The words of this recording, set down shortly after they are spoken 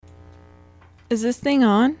Is this thing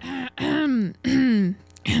on?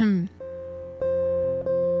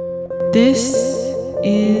 This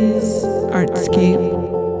is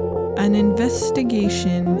ARTSCAPE, an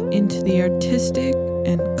investigation into the artistic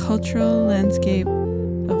and cultural landscape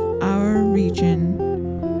of our region,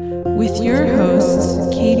 with your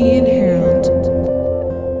hosts, Katie and Harold.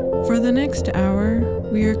 For the next hour,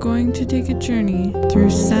 we are going to take a journey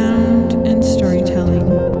through sound and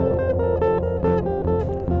storytelling.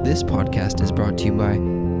 This podcast is brought to you by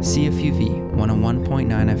CFUV 101.9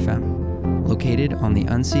 FM, located on the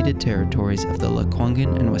unceded territories of the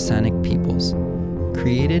Lekwungen and Wasanic peoples,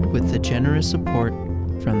 created with the generous support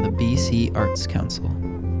from the BC Arts Council.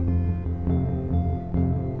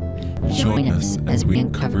 Join us as we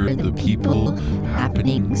uncover the people,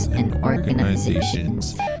 happenings, and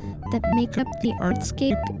organizations that make up the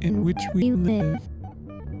artscape in which we live.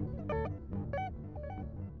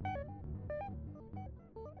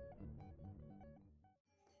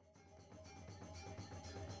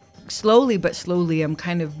 Slowly but slowly, I'm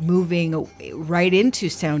kind of moving right into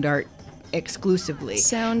sound art exclusively.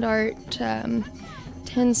 Sound art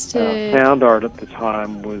tends to... sound art at the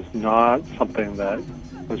time was not something that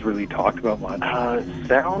was really talked about much.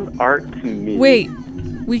 Sound art to me... Wait,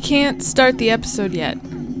 we can't start the episode yet.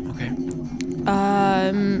 Okay.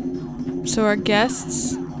 So our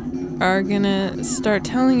guests are gonna start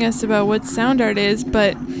telling us about what sound art is,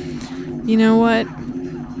 but you know what?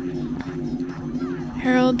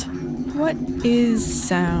 Harold, what is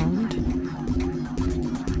sound?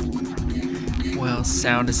 Well,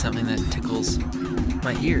 sound is something that tickles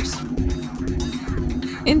my ears.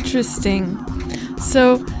 Interesting.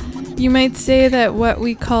 So, you might say that what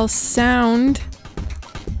we call sound,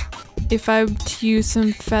 if I were to use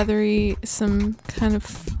some kind of,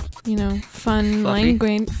 fun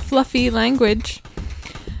language, fluffy language,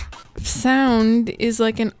 sound is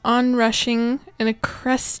like an onrushing and a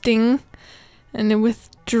cresting and a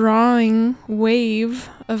withdrawing wave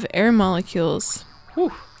of air molecules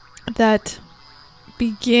that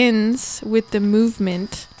begins with the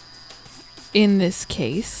movement, in this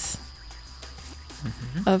case,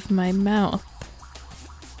 of my mouth.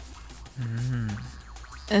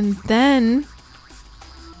 And then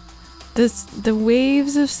the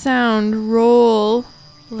waves of sound roll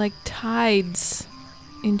like tides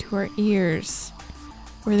into our ears,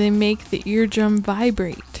 where they make the eardrum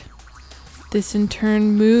vibrate. This in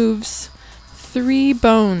turn moves 3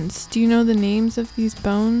 bones. Do you know the names of these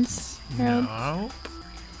bones, Harold? No.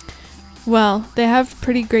 Well, they have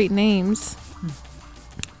pretty great names.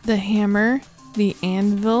 The hammer, the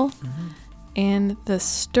anvil, and the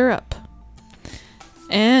stirrup.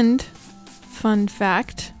 And, fun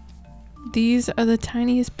fact, these are the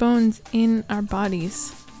tiniest bones in our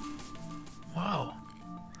bodies. Wow.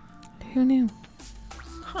 Who knew?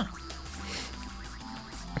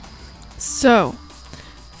 So,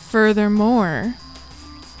 furthermore,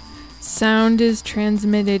 sound is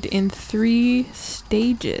transmitted in 3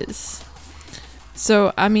 stages.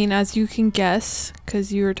 So, I mean, as you can guess,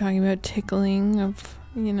 because you were talking about tickling of,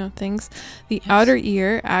 things, the outer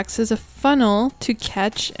ear acts as a funnel to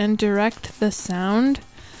catch and direct the sound,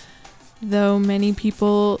 though many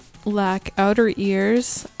people lack outer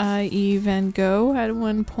ears, i.e. Van Gogh at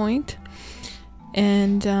one point.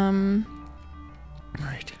 And,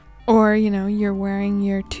 Right. or, you're wearing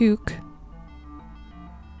your toque,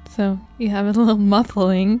 so you have a little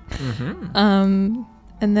muffling. And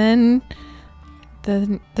then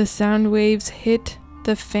the sound waves hit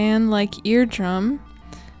the fan-like eardrum,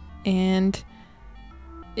 and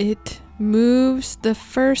it moves the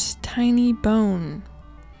first tiny bone.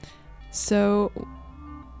 So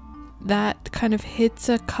that kind of hits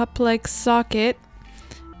a cup-like socket,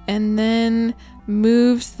 and then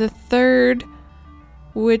moves the third,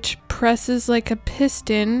 which presses like a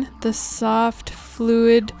piston, the soft,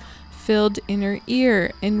 fluid-filled inner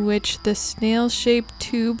ear, in which the snail-shaped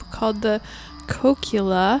tube called the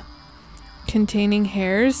cochlea, containing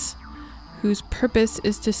hairs, whose purpose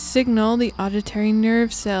is to signal the auditory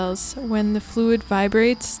nerve cells. When the fluid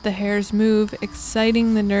vibrates, the hairs move,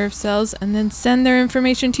 exciting the nerve cells, and then send their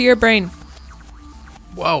information to your brain.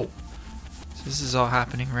 Whoa. So this is all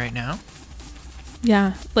happening right now?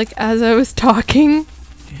 Yeah, like as I was talking,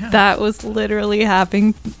 Yeah. that was literally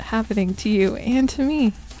happening to you and to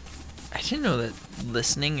me. I didn't know that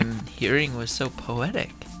listening and hearing was so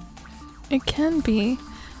poetic. It can be.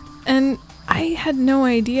 And I had no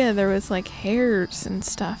idea there was like hairs and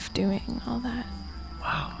stuff doing all that.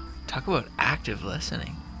 Wow. Talk about active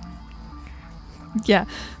listening. Yeah,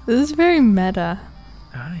 this is very meta.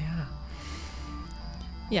 Oh, yeah.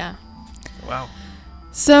 Yeah. Wow.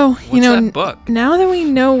 So, What's that book? now that we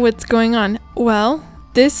know what's going on, well,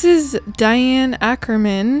 this is Diane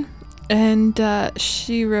Ackerman, and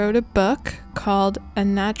she wrote a book called A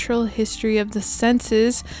Natural History of the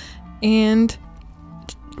Senses, and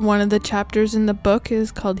one of the chapters in the book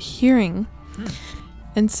is called Hearing.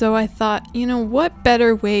 And so I thought, what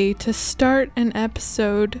better way to start an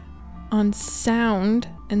episode on sound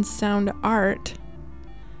and sound art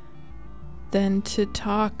than to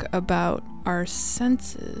talk about our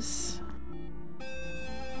senses.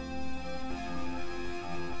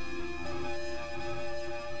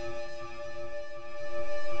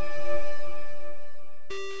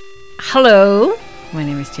 Hello, my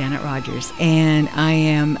name is Janet Rogers, and I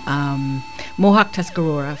am Mohawk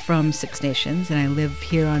Tuscarora from Six Nations, and I live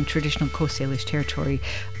here on traditional Coast Salish territory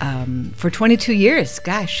for 22 years.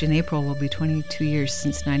 Gosh, in April will be 22 years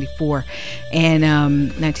since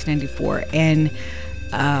 1994. And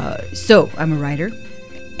so I'm a writer,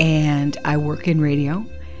 and I work in radio,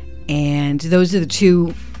 and those are the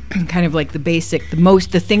two kind of like the basic,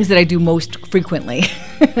 the things that I do most frequently.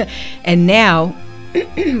 And now,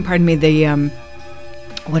 pardon me,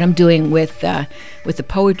 what I'm doing with the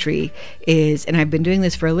poetry is, and I've been doing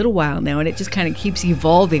this for a little while now, and it just kind of keeps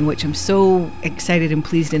evolving, which I'm so excited and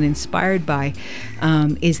pleased and inspired by,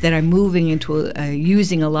 is that I'm moving into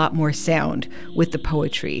using a lot more sound with the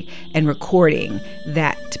poetry and recording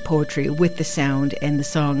that poetry with the sound and the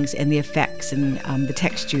songs and the effects and the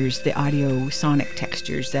textures, the audio sonic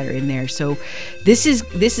textures that are in there. So this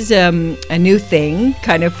is a new thing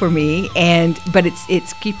kind of for me, but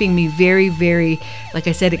it's keeping me very, very, like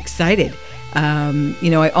I said, excited.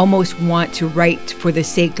 I almost want to write for the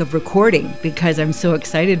sake of recording because I'm so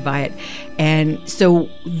excited by it. And so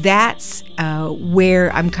that's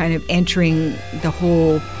where I'm kind of entering the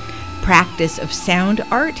whole practice of sound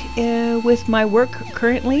art with my work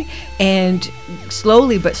currently. And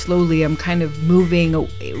slowly but slowly, I'm kind of moving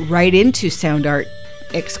right into sound art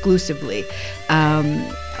exclusively.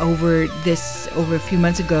 Over a few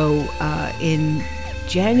months ago in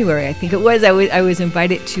January, I think it was, I was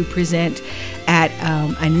invited to present at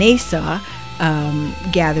a NASA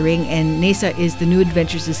gathering, and NASA is the New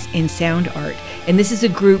Adventures in Sound Art. And this is a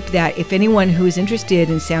group that, if anyone who is interested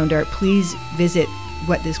in sound art, please visit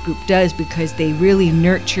what this group does, because they really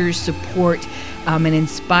nurture, support, and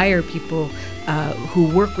inspire people who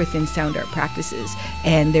work within sound art practices.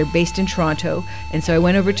 And they're based in Toronto. And so I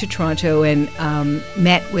went over to Toronto and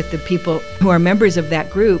met with the people who are members of that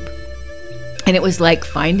group. And it was like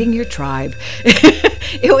finding your tribe.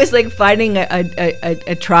 It was like finding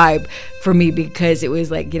a tribe for me, because it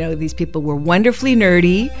was like, these people were wonderfully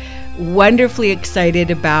nerdy, wonderfully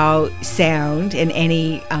excited about sound and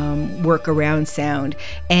any work around sound.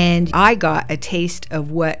 And I got a taste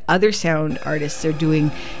of what other sound artists are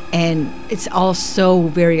doing, and it's all so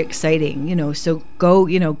very exciting, so go,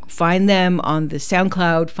 find them on the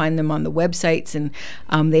SoundCloud, find them on the websites, and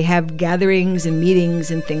they have gatherings and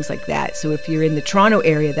meetings and things like that. So if you're in the Toronto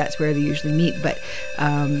area, that's where they usually meet, but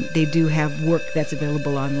they do have work that's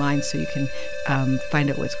available online, so you can find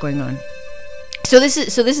out what's going on. So this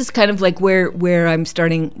is kind of like where I'm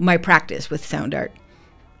starting my practice with sound art.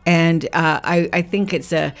 And I think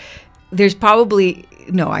there's probably,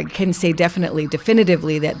 I can say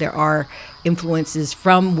definitively that there are influences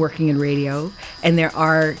from working in radio, and there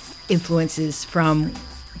are influences from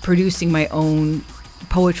producing my own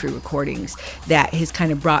poetry recordings that has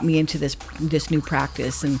kind of brought me into this new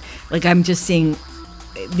practice. And like, I'm just seeing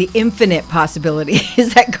the infinite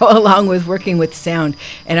possibilities that go along with working with sound,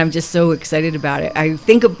 and I'm just so excited about it.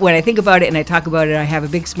 When I think about it and I talk about it, I have a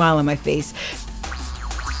big smile on my face.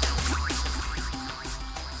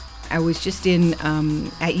 I was just at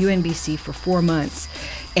UNBC for 4 months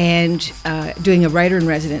and doing a writer in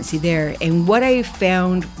residency there, and what I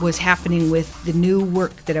found was happening with the new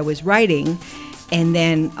work that I was writing, and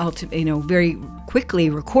then very quickly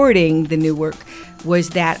recording the new work, was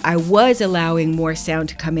that I was allowing more sound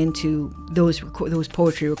to come into those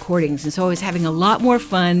poetry recordings. And so I was having a lot more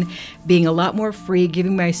fun, being a lot more free,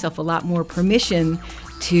 giving myself a lot more permission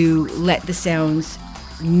to let the sounds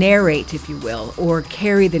narrate, if you will, or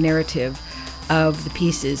carry the narrative of the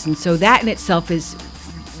pieces. And so that in itself lent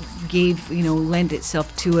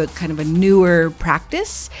itself to a kind of a newer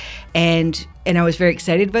practice. And I was very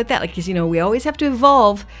excited about that, because we always have to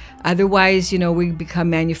evolve, otherwise we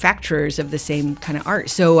become manufacturers of the same kind of art.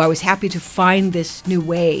 So I was happy to find this new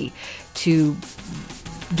way to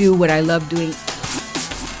do what I love doing.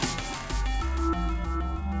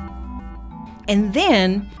 And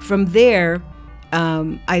then from there,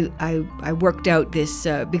 I worked out this,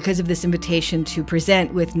 because of this invitation to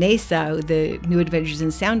present with NASA, the New Adventures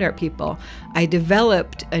in Sound Art people, I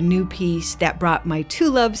developed a new piece that brought my two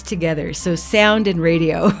loves together, so sound and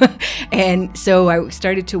radio. And so I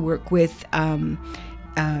started to work with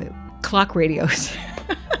clock radios.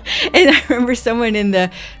 And I remember someone in the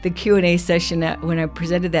Q&A session when I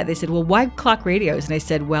presented that, they said, well, why clock radios? And I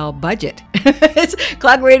said, well, budget.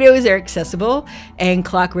 Clock radios are accessible and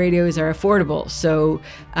clock radios are affordable. So,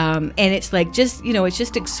 and it's like just, it's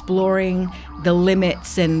just exploring the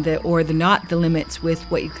limits or not the limits with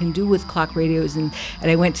what you can do with clock radios. And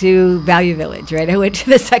I went to Value Village, right? I went to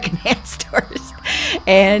the secondhand stores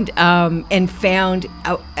and found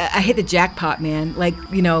out, I hit the jackpot, man. Like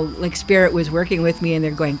Spirit was working with me and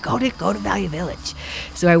they're going, go to Value Village.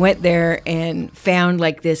 So I went there and found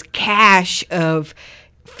like this cache of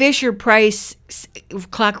Fisher Price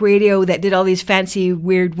clock radio that did all these fancy,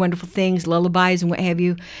 weird, wonderful things, lullabies and what have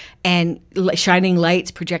you, and shining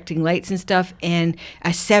lights, projecting lights and stuff, and a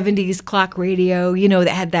 70s clock radio, that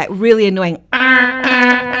had that really annoying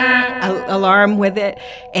alarm with it,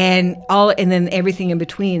 and then everything in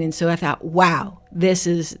between. And so I thought, wow, this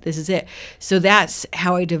is it. So that's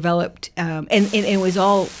how I developed, and it was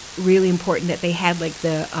all really important that they had like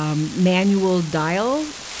the manual dial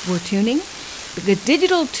for tuning. Because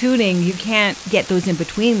digital tuning, you can't get those in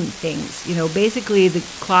between things. Basically the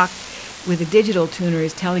clock with a digital tuner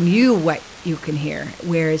is telling you what you can hear.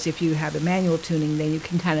 Whereas if you have a manual tuning, then you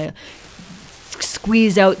can kind of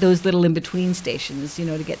squeeze out those little in-between stations,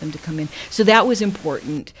 to get them to come in. So that was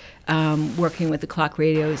important, working with the clock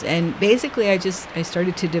radios. And basically I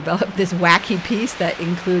started to develop this wacky piece that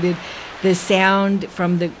included the sound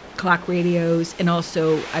from the clock radios, and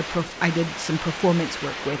also I did some performance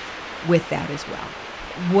work with that as well.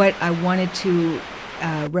 What I wanted to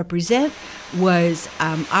represent was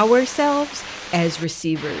ourselves as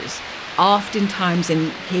receivers. Oftentimes,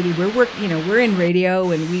 and Katie, we're in radio,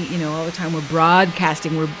 and we, all the time we're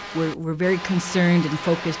broadcasting. We're very concerned and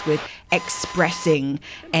focused with expressing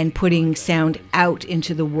and putting sound out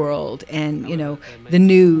into the world, and the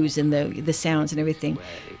news and the sounds and everything.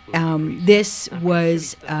 This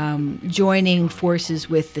was joining forces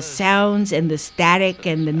with the sounds and the static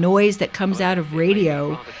and the noise that comes out of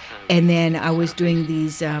radio. And then I was doing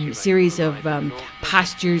these series of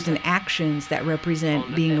postures and actions that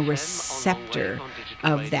represent being a receptor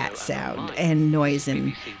of that sound and noise.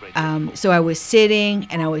 And so I was sitting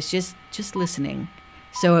and I was just listening.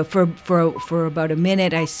 So for about a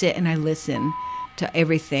minute, I sit and I listen to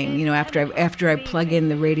everything, after I plug in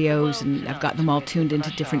the radios, and I've got them all tuned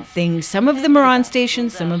into different things. Some of them are on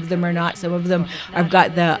stations, some of them are not. Some of them I've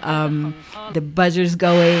got the buzzers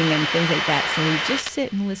going and things like that. So you just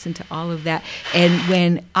sit and listen to all of that. And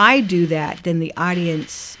when I do that, then the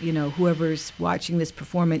audience, whoever's watching this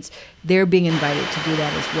performance, they're being invited to do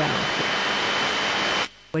that as well.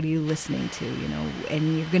 What are you listening to?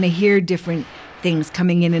 And you're going to hear different things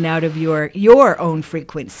coming in and out of your own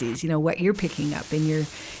frequencies, what you're picking up in your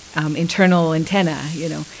internal antenna,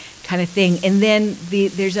 kind of thing. And then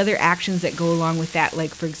there's other actions that go along with that.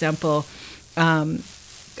 Like, for example,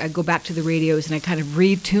 I go back to the radios and I kind of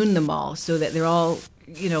retune them all so that they're all,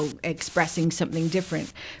 expressing something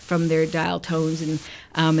different from their dial tones. And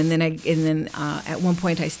then at one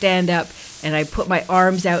point I stand up and I put my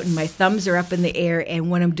arms out and my thumbs are up in the air.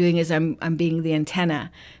 And what I'm doing is I'm being the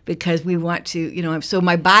antenna, because we want to, so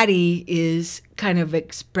my body is kind of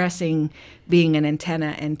expressing being an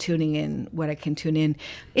antenna and tuning in what I can tune in.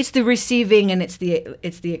 It's the receiving and it's the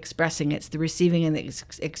expressing. It's the receiving and the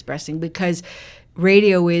expressing, because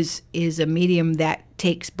radio is a medium that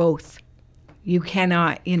takes both. You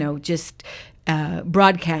cannot, just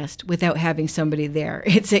broadcast without having somebody there.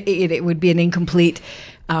 It would be an incomplete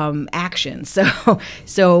action.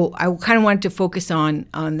 So I kind of wanted to focus on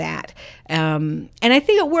that, and I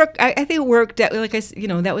think it worked. I think it worked.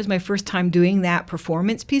 That was my first time doing that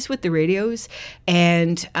performance piece with the radios,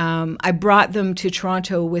 and I brought them to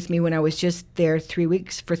Toronto with me when I was just there 3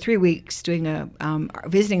 weeks doing a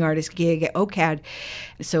visiting artist gig at OCAD.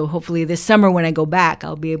 So hopefully this summer when I go back,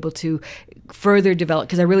 I'll be able to further develop,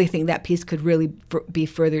 because I really think that piece could really be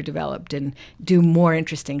further developed and do more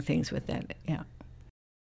interesting things with it. Yeah.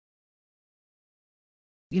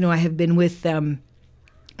 I have been with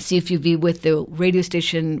CFUV with the radio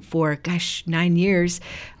station for 9 years.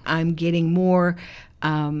 I'm getting more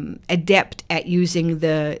adept at using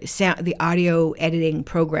the audio editing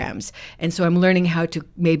programs, and so I'm learning how to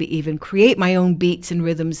maybe even create my own beats and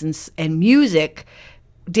rhythms and music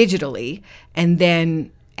digitally, and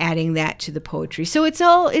then adding that to the poetry. So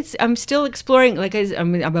I'm still exploring, like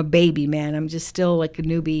I'm a baby, man. I'm just still like a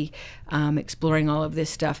newbie, exploring all of this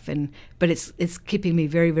stuff, but it's keeping me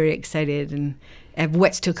very, very excited and of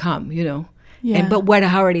what's to come, Yeah. But what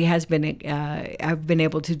already has been, I've been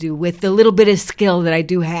able to do with the little bit of skill that I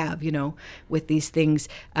do have, with these things.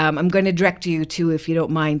 I'm going to direct you to, if you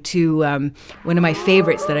don't mind, to one of my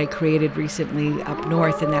favorites that I created recently up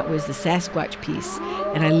north, and that was the Sasquatch piece.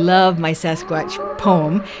 And I love my Sasquatch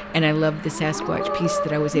poem, and I love the Sasquatch piece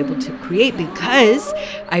that I was able to create because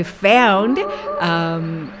I found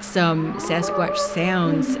some Sasquatch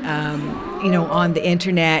sounds, on the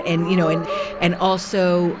internet, and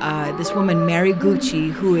also this woman, Mary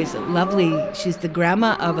Gucci, who is lovely. She's the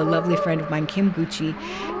grandma of a lovely friend of mine, Kim Gucci,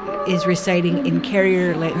 is reciting in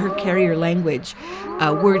her carrier language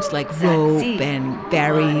words like rope and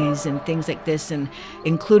berries and things like this, and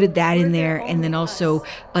included that in there. And then also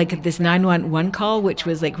like this 911 call, which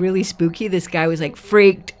was like really spooky. This guy was like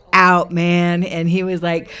freaked out, man, and he was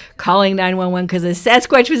like calling 911 because a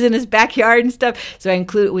Sasquatch was in his backyard and stuff. So I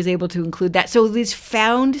was able to include that. So these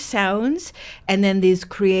found sounds, and then these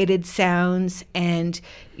created sounds, and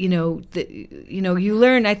you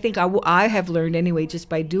learn. I think I have learned anyway, just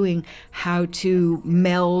by doing, how to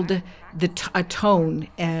meld a tone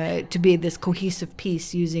to be this cohesive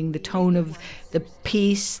piece, using the tone of the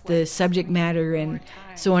piece, the subject matter, and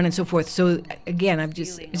so on and so forth. So again, I'm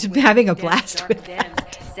just having a blast with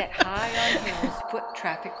that. Set high on hills, foot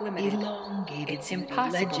traffic limited. It's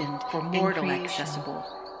impossible for mortal accessible,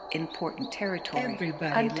 important territory.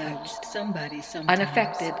 Everybody untouched, somebody sometimes.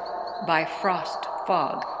 unaffected by frost,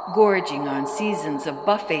 fog, gorging on seasons of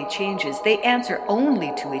buffet changes. They answer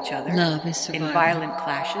only to each other. Love is survival. In violent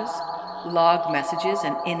clashes, log messages,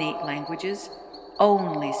 and innate languages,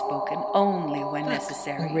 only spoken, only when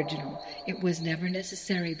necessary. Original. It was never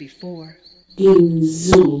necessary before.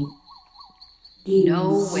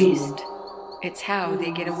 No waste. It's how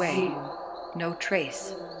they get away. No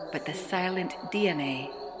trace, but the silent DNA,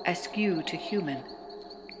 askew to human.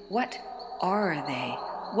 What are they?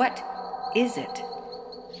 What is it?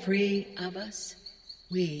 Free of us,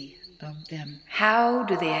 we of them. How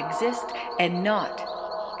do they exist and not,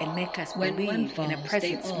 and make us When one believe in a falls,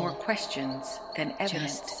 presence they all more questions than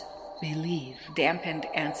evidence? Just believe. Dampened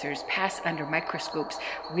answers pass under microscopes.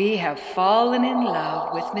 We have fallen in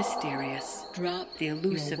love with mysterious, Drop the your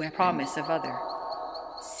elusive weapon. promise of other.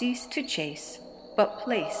 Cease to chase, but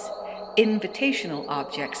place invitational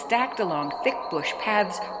objects stacked along thick bush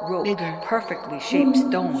paths, rope, Bigger. perfectly shaped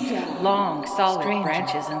stones, long solid Stranger.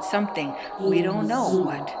 branches, and something we don't know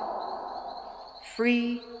what.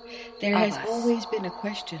 Free There of has us. always been a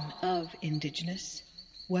question of indigenous.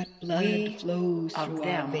 What blood We flows of through our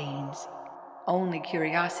them. veins, Only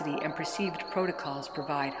curiosity and perceived protocols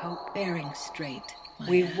provide hope. bearing straight. my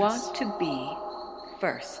We ass. want to be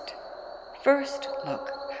first. First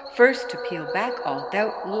look. First to peel back all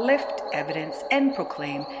doubt, lift evidence, and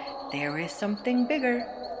proclaim there is something bigger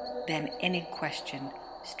than any question,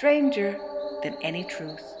 stranger than any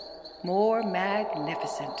truth, more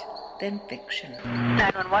magnificent than fiction.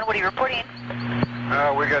 911, what are you reporting?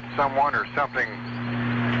 We got someone or something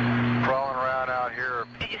crawling around out here.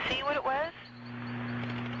 Did you see what it was?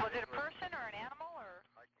 Was it a person or an animal or?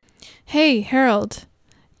 Hey, Harold.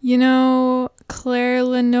 You know Claire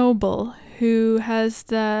Lenoble, who has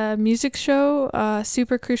the music show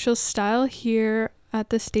Super Crucial Style here at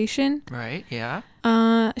the station? Right, yeah.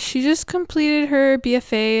 She just completed her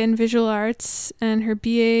BFA in Visual Arts and her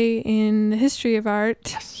BA in the History of Art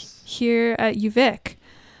here at UVic.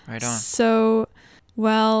 Right on. So,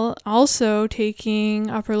 while also taking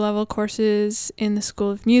upper level courses in the School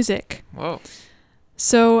of Music. Whoa.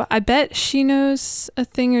 So I bet she knows a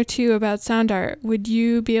thing or two about sound art. Would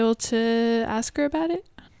you be able to ask her about it?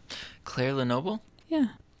 Claire Lenoble? Yeah.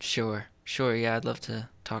 Sure, yeah, I'd love to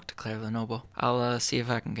talk to Claire Lenoble. I'll see if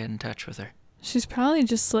I can get in touch with her. She's probably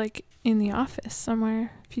just like in the office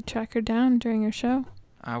somewhere if you track her down during her show.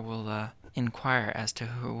 I will inquire as to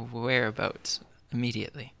her whereabouts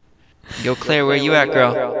immediately. Yo, Claire, where you at,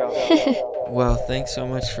 girl? Well, thanks so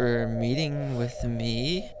much for meeting with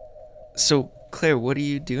me. So, Claire, what are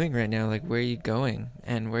you doing right now? Like, where are you going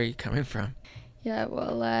and where are you coming from? Yeah,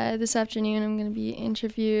 well, this afternoon I'm going to be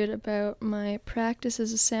interviewed about my practice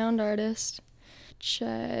as a sound artist, which,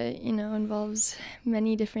 involves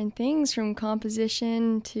many different things from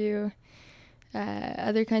composition to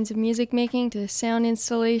other kinds of music making to sound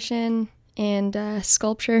installation and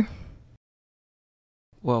sculpture.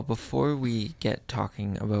 Well, before we get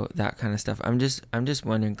talking about that kind of stuff, I'm just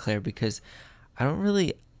wondering, Claire, because I don't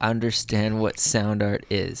really understand what sound art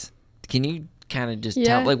is. Can you kind of just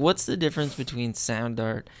tell, like, what's the difference between sound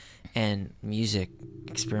art and music,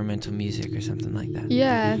 experimental music or something like that?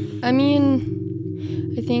 Yeah, I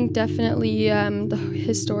mean, I think definitely the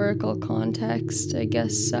historical context, I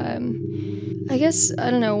guess, I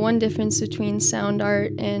don't know, one difference between sound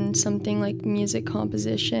art and something like music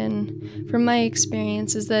composition, from my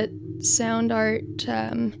experience, is that sound art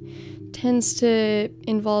tends to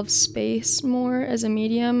involve space more as a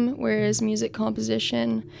medium, whereas music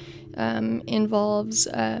composition involves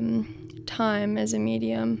time as a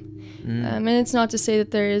medium. And it's not to say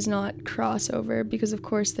that there is not crossover, because of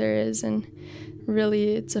course there is, and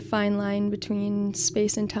really it's a fine line between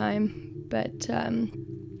space and time. But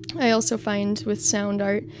I also find with sound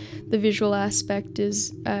art, the visual aspect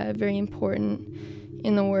is very important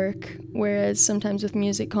in the work, whereas sometimes with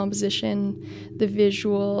music composition, the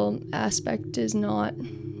visual aspect is not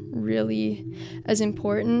really as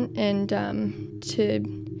important. And to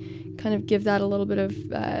kind of give that a little bit of,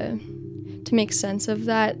 to make sense of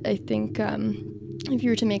that, I think if you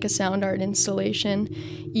were to make a sound art installation,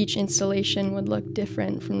 each installation would look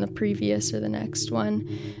different from the previous or the next one.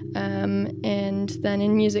 And then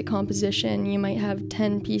in music composition, you might have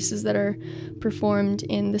 10 pieces that are performed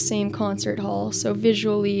in the same concert hall. So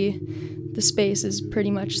visually, the space is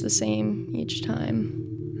pretty much the same each time.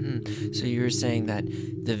 So you were saying that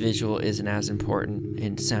the visual isn't as important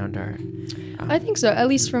in sound art? I think so, at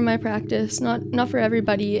least from my practice, not for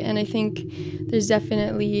everybody. And I think there's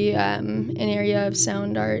definitely an area of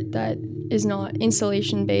sound art that is not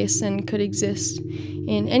installation based and could exist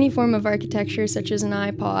in any form of architecture, such as an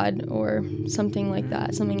iPod or something like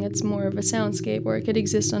that, something that's more of a soundscape, or it could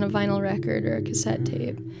exist on a vinyl record or a cassette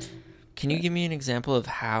tape. Can you give me an example of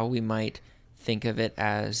how we might think of it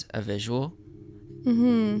as a visual?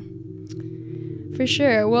 For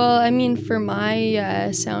sure. Well, I mean, for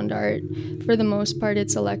my sound art, for the most part,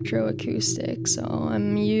 it's electroacoustic. So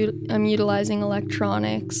I'm utilizing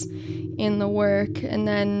electronics in the work, and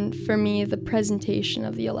then for me, the presentation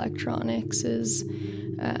of the electronics is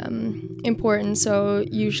important. So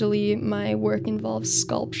usually my work involves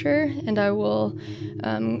sculpture, and I will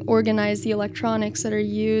organize the electronics that are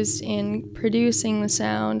used in producing the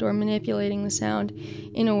sound or manipulating the sound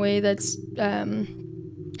in a way that's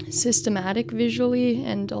systematic visually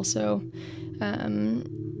and also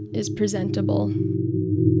is presentable.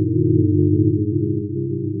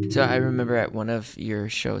 So I remember at one of your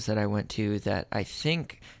shows that I went to that I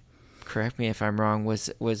think, correct me if I'm wrong,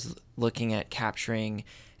 was looking at capturing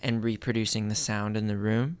and reproducing the sound in the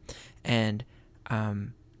room, and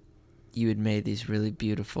you had made these really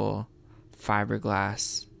beautiful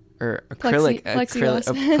fiberglass or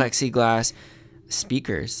plexiglass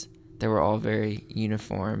speakers that were all very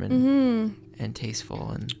uniform and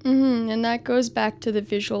tasteful. And that goes back to the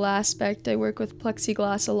visual aspect. I work with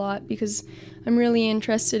plexiglass a lot because I'm really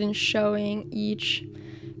interested in showing each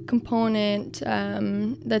component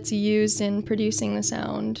that's used in producing the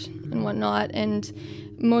sound and whatnot. And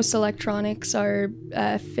most electronics are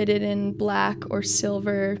fitted in black or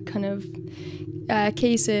silver kind of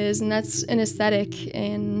cases, and that's an aesthetic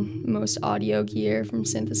in most audio gear, from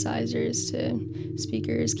synthesizers to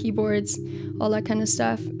speakers, keyboards, all that kind of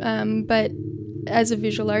stuff. But as a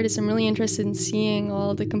visual artist, I'm really interested in seeing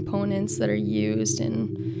all the components that are used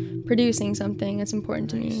in producing something. That's important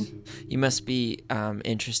to me. You must be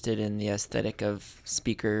interested in the aesthetic of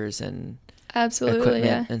speakers and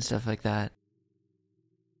equipment and stuff like that.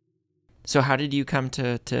 So how did you come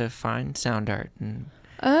to find sound art?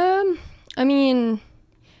 I mean,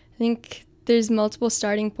 I think there's multiple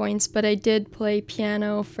starting points, but I did play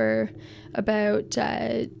piano for about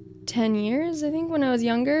 10 years, I think, when I was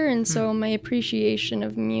younger, and so my appreciation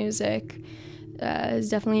of music has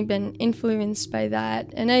definitely been influenced by that.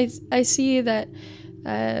 And I see that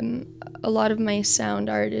a lot of my sound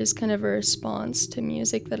art is kind of a response to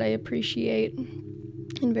music that I appreciate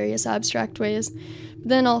in various abstract ways. But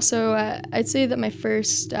then also, I'd say that my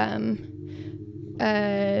first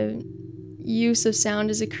use of sound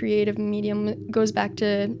as a creative medium goes back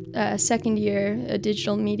to second year, a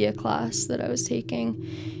digital media class that I was taking,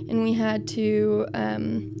 and we had to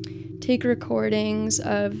take recordings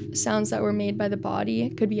of sounds that were made by the body,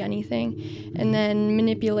 it could be anything, and then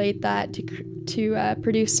manipulate that to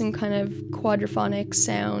produce some kind of quadraphonic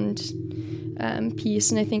sound piece,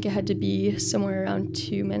 and I think it had to be somewhere around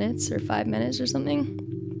 2 minutes or 5 minutes or something.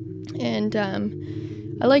 And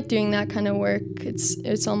I like doing that kind of work.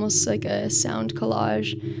 It's almost like a sound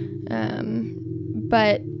collage.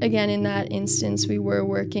 But again, in that instance, we were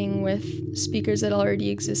working with speakers that already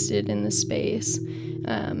existed in the space.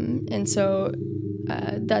 And so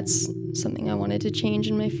that's something I wanted to change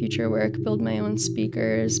in my future work, build my own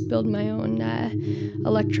speakers, build my own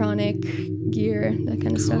electronic gear, that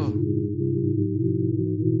kind of stuff.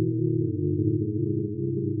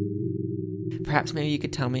 Perhaps maybe you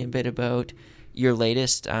could tell me a bit about your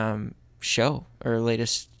latest show or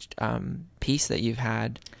latest piece that you've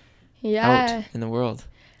had out in the world.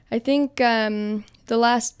 I think the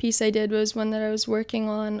last piece I did was one that I was working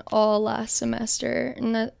on all last semester,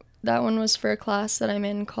 and that one was for a class that I'm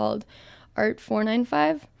in called Art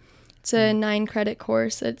 495. It's a 9-credit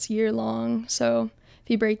course that's year-long, so if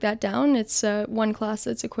you break that down, it's one class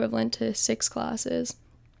that's equivalent to 6 classes.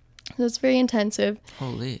 So it's very intensive.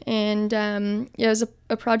 Holy. And it was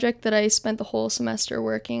a project that I spent the whole semester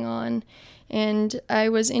working on, and I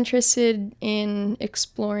was interested in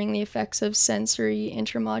exploring the effects of sensory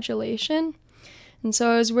intermodulation. And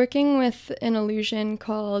so I was working with an illusion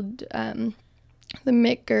called the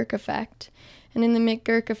Mick-Girk effect. And in the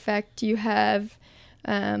Mick-Girk effect, you have,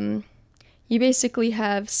 you basically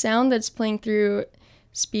have sound that's playing through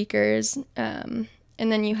speakers, and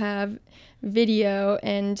then you have video,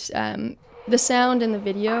 and the sound in the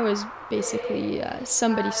video is basically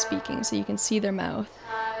somebody speaking, so you can see their mouth.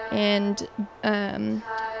 And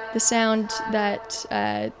the sound that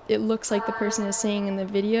it looks like the person is saying in the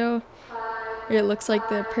video, or it looks like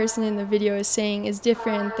the person in the video is saying, is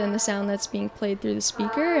different than the sound that's being played through the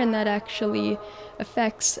speaker, and that actually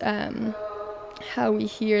affects how we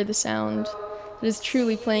hear the sound that is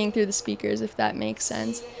truly playing through the speakers, if that makes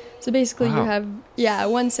sense. So basically you have,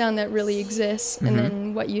 one sound that really exists, and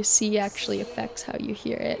then what you see actually affects how you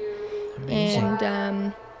hear it. Amazing.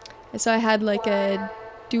 And so I had like a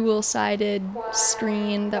dual-sided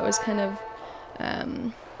screen that was kind of,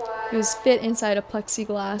 it was fit inside a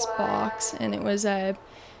plexiglass box, and it was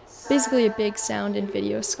basically a big sound and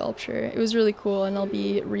video sculpture. It was really cool, and I'll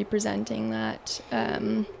be representing that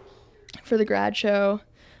for the grad show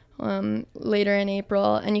later in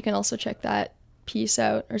April, and you can also check that piece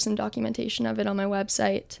out, or some documentation of it, on my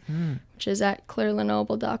website, which is at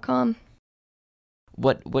clairelenoble.com.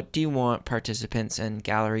 What do you want participants and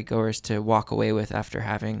gallery goers to walk away with after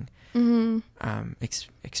having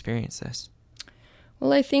experienced this?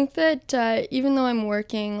 Well, I think that even though I'm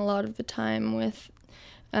working a lot of the time with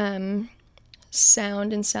sound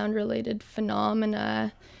and sound-related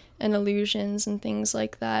phenomena and illusions and things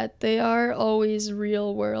like that, they are always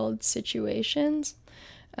real-world situations.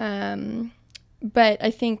 But I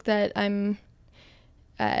think that I'm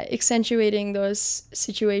accentuating those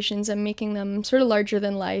situations and making them sort of larger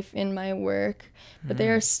than life in my work. But they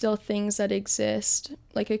are still things that exist,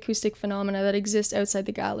 like acoustic phenomena that exist outside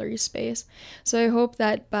the gallery space. So I hope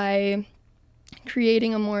that by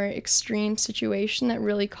creating a more extreme situation that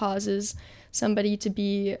really causes somebody to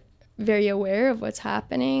be very aware of what's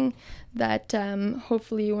happening, that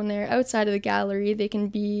hopefully when they're outside of the gallery, they can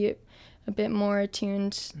be a bit more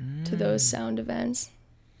attuned to those sound events.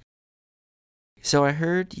 So I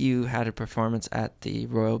heard you had a performance at the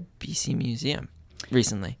Royal BC Museum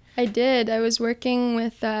recently. I did. I was working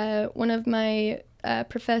with one of my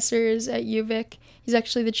professors at UVic. He's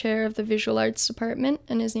actually the chair of the visual arts department,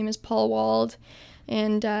 and his name is Paul Wald.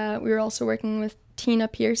 And we were also working with Tina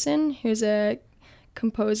Pearson, who's a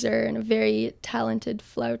composer and a very talented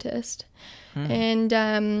flautist. And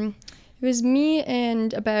it was me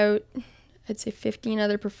and about, I'd say, 15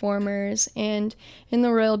 other performers. And in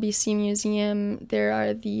the Royal BC Museum, there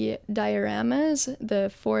are the dioramas,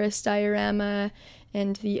 the forest diorama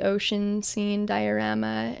and the ocean scene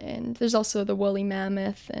diorama. And there's also the woolly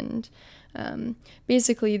mammoth and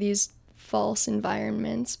basically these false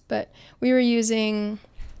environments. But we were using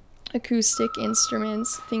acoustic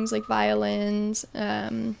instruments, things like violins.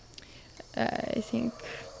 I think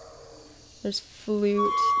there's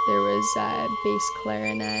flute, there was bass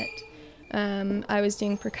clarinet. I was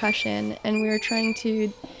doing percussion, and we were trying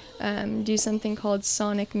to do something called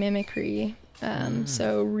sonic mimicry,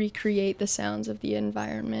 so recreate the sounds of the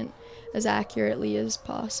environment as accurately as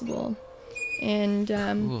possible. And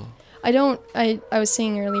cool. I was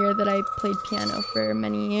saying earlier that I played piano for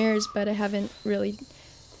many years, but I haven't really,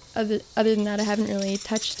 other than that, I haven't really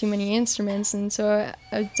touched too many instruments, and so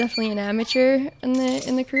I was definitely an amateur in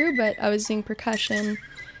the crew, but I was doing percussion,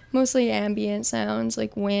 mostly ambient sounds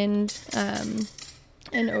like wind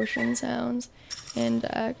and ocean sounds, and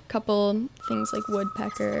a couple things like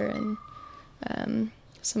woodpecker and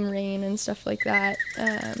some rain and stuff like that.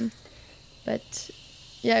 But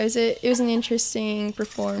yeah, it was an interesting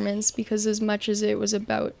performance, because as much as it was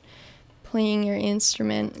about playing your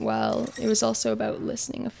instrument well, it was also about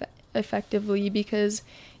listening effectively, because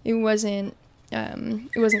it wasn't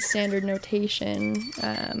standard notation.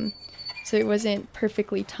 So it wasn't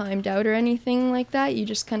perfectly timed out or anything like that. You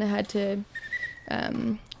just kind of had to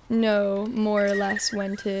know more or less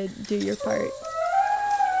when to do your part.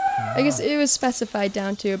 I guess it was specified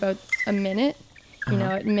down to about a minute. You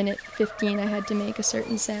know, at minute 15 I had to make a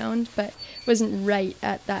certain sound, but it wasn't right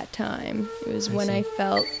at that time. It was when I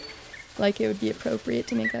felt like it would be appropriate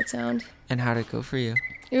to make that sound. And how'd it go for you?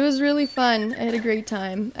 It was really fun. I had a great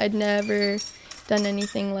time. I'd never done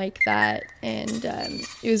anything like that, and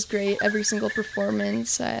it was great. Every single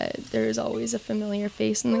performance, there was always a familiar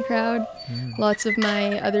face in the crowd. Lots of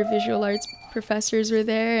my other visual arts professors were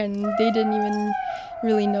there, and they didn't even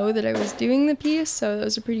really know that I was doing the piece, so it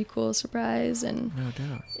was a pretty cool surprise. And No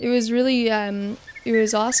doubt. it was really it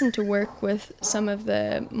was awesome to work with some of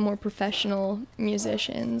the more professional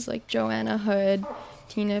musicians like Joanna Hood,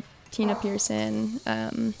 Tina Pearson.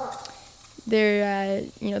 They're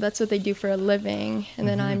that's what they do for a living, and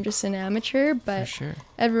then I'm just an amateur, but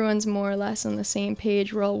everyone's more or less on the same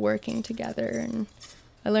page. We're all working together, and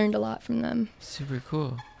I learned a lot from them. Super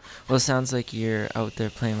cool. Well, it sounds like you're out there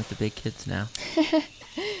playing with the big kids now.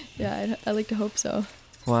 Yeah, I like to hope so.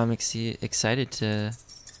 Well, I'm excited to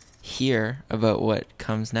hear about what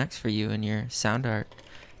comes next for you in your sound art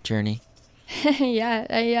journey.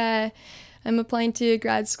 Yeah, I'm applying to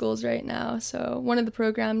grad schools right now. So one of the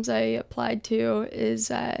programs I applied to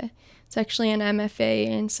is it's actually an MFA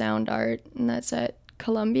in sound art, and that's at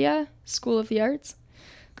Columbia School of the Arts.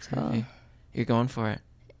 So you're going for it.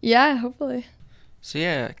 Yeah, hopefully. So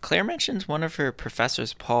yeah, Claire mentions one of her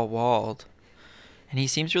professors, Paul Wald, and he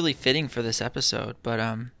seems really fitting for this episode. But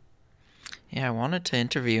I wanted to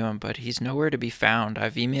interview him, but he's nowhere to be found.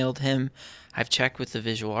 I've emailed him. I've checked with the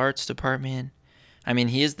visual arts department. I mean,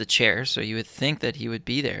 he is the chair, so you would think that he would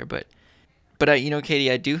be there. But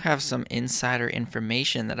Katie, I do have some insider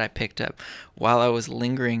information that I picked up while I was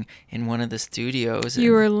lingering in one of the studios.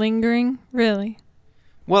 You were lingering? Really?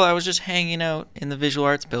 Well, I was just hanging out in the visual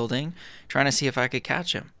arts building, trying to see if I could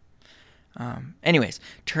catch him. Anyways,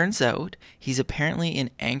 turns out he's apparently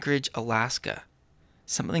in Anchorage, Alaska.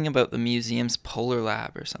 Something about the museum's polar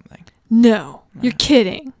lab or something. No, you're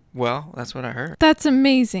kidding. Well, that's what I heard. That's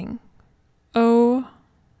amazing. Oh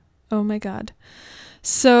my God.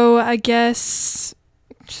 So I guess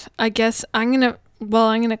I'm gonna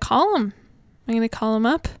call him. I'm gonna call him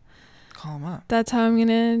up. Call him up. That's how I'm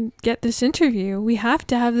gonna get this interview. We have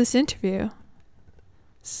to have this interview.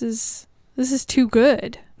 This is too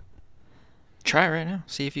good. Try right now.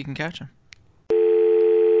 See if you can catch him.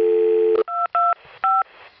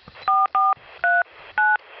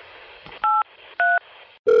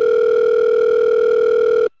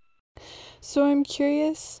 So I'm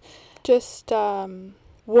curious, just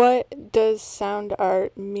what does sound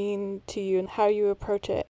art mean to you and how you approach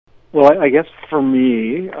it? Well, I guess for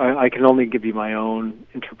me, I can only give you my own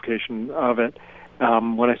interpretation of it.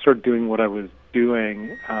 When I started doing what I was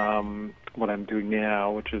doing, what I'm doing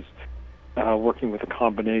now, which is working with a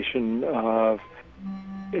combination of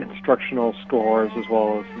instructional scores as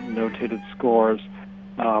well as notated scores,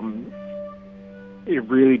 it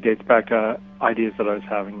really dates back to ideas that I was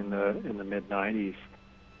having in the mid '90s,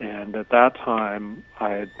 and at that time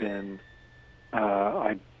I had been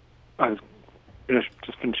I was just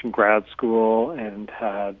finishing grad school and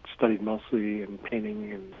had studied mostly in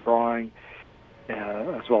painting and drawing,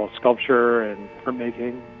 as well as sculpture and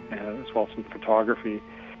printmaking, as well as some photography.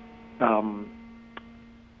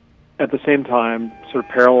 At the same time, sort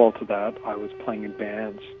of parallel to that, I was playing in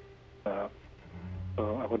bands. So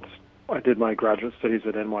I did my graduate studies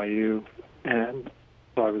at NYU, and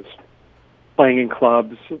so I was playing in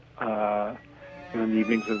clubs in the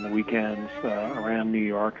evenings and the weekends around New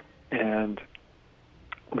York, and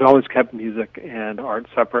we always kept music and art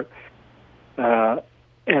separate. And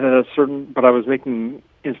but I was making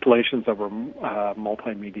installations that were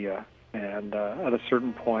multimedia, and at a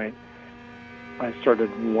certain point, I started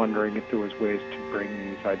wondering if there was ways to bring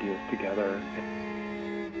these ideas together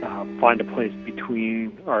and find a place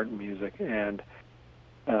between art and music. And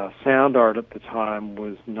sound art at the time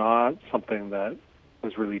was not something that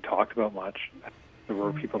was really talked about much. There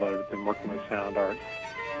were people that had been working with sound art,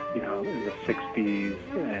 in the 60s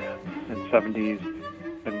and 70s,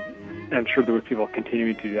 and I'm sure there were people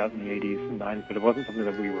continuing to do that in the 80s and 90s, but it wasn't something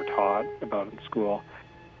that we were taught about in school.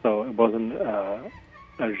 So it wasn't a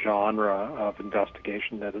genre of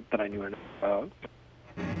investigation that I knew enough about.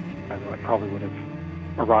 I probably would have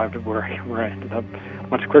arrived at where I ended up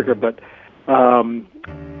much quicker. But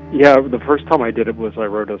the first time I did it was I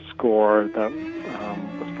wrote a score that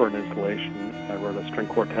was for an installation. I wrote a string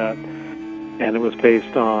quartet, and it was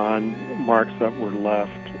based on marks that were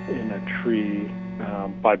left in a tree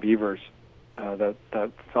by beavers. that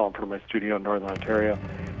fell in front of my studio in Northern Ontario,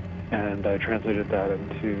 and I translated that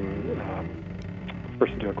into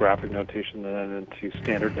first into a graphic notation, and then into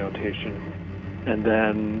standard notation, and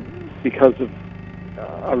then because of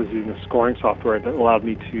I was using a scoring software that allowed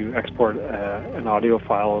me to export an audio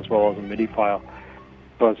file as well as a MIDI file.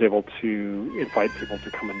 So I was able to invite people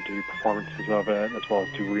to come and do performances of it, as well as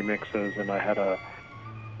do remixes. And I had a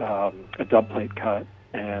dub plate cut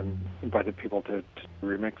and invited people to do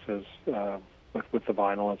remixes with the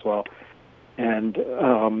vinyl as well. And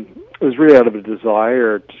it was really out of a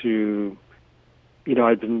desire to,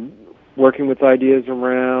 I'd been working with ideas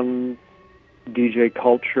around DJ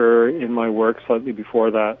culture in my work slightly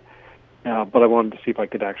before that, but I wanted to see if I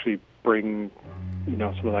could actually bring,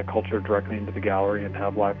 some of that culture directly into the gallery and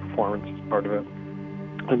have live performance as part of it.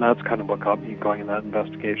 And that's kind of what got me going in that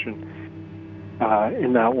investigation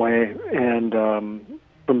in that way. And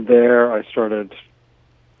from there, I started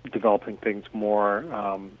developing things more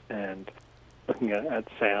and looking at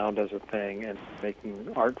sound as a thing and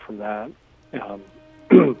making art from that.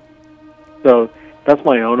 So that's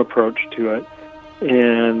my own approach to it,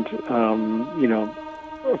 and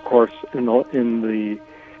of course, in the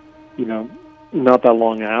not that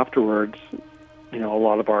long afterwards, a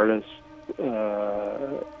lot of artists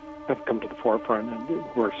have come to the forefront, and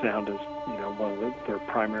where sound is, one of their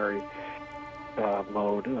primary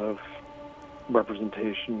mode of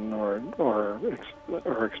representation or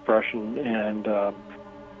expression, and so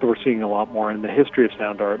we're seeing a lot more. And the history of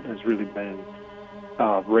sound art has really been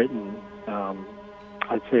written.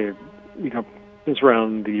 I'd say, it's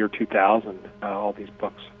around the year 2000. All these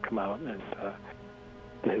books come out, and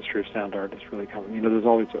the history of sound art is really coming. There's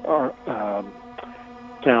always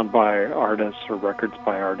sound by artists or records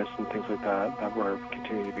by artists and things like that were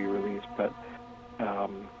continuing to be released, but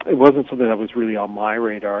it wasn't something that was really on my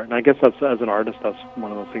radar. And I guess that's, as an artist, that's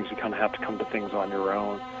one of those things you kind of have to come to things on your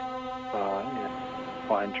own and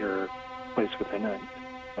find your place within it.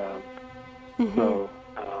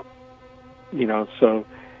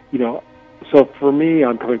 So for me,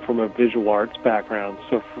 I'm coming from a visual arts background,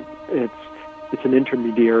 so it's an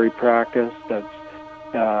intermediary practice that's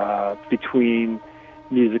between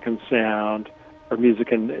music and sound, or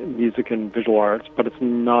music and visual arts, but it's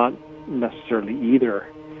not necessarily either.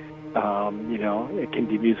 It can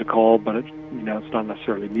be musical, but it's not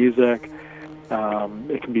necessarily music.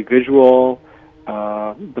 It can be visual,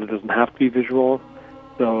 but it doesn't have to be visual.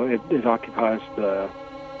 So it occupies the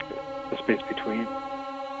space between.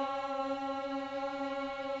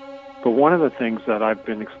 But one of the things that I've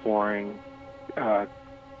been exploring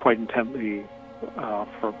quite intently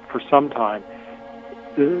for some time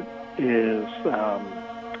is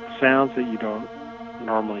sounds that you don't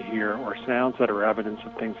normally hear, or sounds that are evidence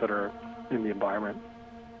of things that are in the environment.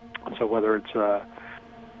 So whether it's a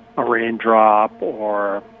raindrop,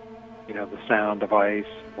 or the sound of ice,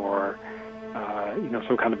 or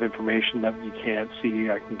some kind of information that you can't see,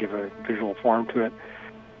 I can give a visual form to it.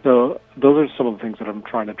 So those are some of the things that I'm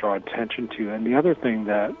trying to draw attention to. And the other thing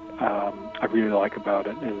that I really like about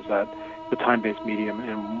it is that the time-based medium,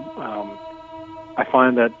 and I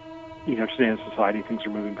find that today in society things are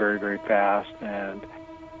moving very, very fast, and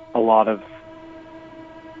a lot of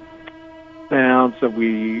sounds that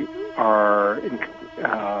we are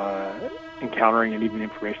encountering, and even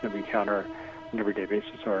information that we encounter on an everyday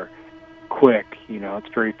basis, are quick.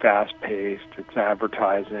 It's very fast-paced. It's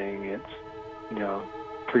advertising. It's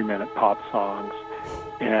 3-minute pop songs.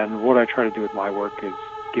 And what I try to do with my work is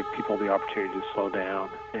give people the opportunity to slow down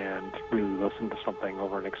and really listen to something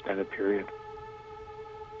over an extended period.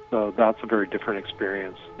 So that's a very different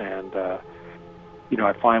experience. And,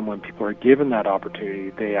 I find when people are given that opportunity,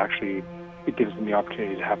 it gives them the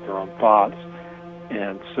opportunity to have their own thoughts.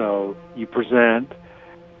 And so you present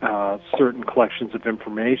certain collections of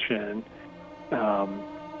information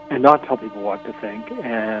and not tell people what to think,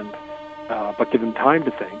 but give them time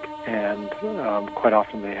to think. And quite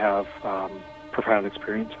often they have profound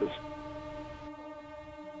experiences.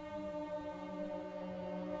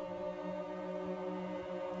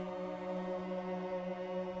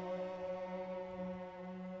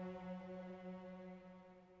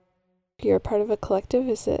 You're part of a collective.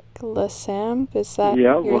 Is it LaSam? Is that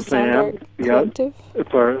your LaSam, sound art collective?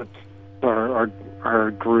 It's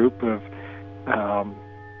our group of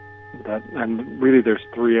that, and really there's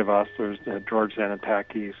 3 of us. There's George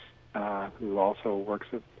Zanatakis, who also works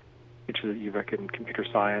at UVic in computer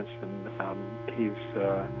science, and he's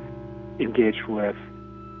engaged with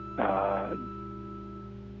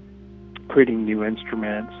creating new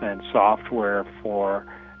instruments and software for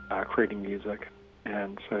creating music.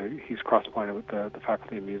 And so he's cross-pointed with the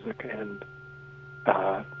Faculty of Music and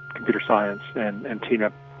computer science, and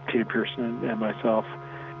Tina Pearson and myself.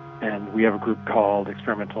 And we have a group called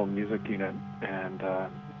Experimental Music Unit, and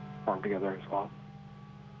formed together as well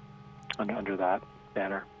under that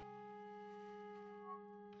banner.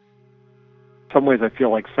 In some ways, I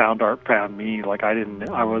feel like sound art found me. Like I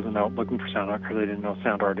wasn't out looking for sound art because I didn't know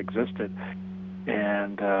sound art existed,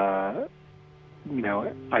 and I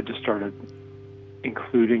just started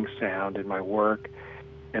including sound in my work,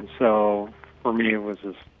 and so for me, it was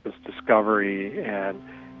this discovery, and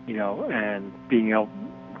being able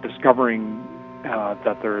discovering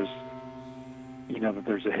that there's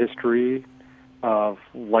a history of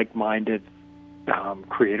like-minded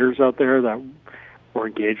creators out there that were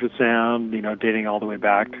engaged with sound, dating all the way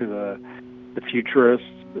back to the futurists,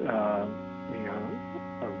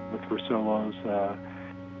 with Russo's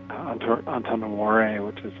Antonio,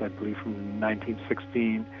 which is, I believe, from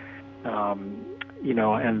 1916.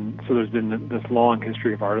 And so there's been this long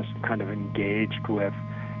history of artists kind of engaged with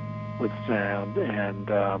sound, and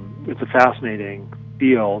it's a fascinating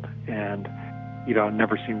field, and it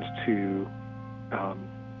never seems to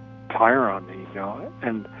tire on me,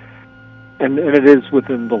 and it is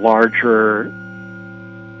within the larger,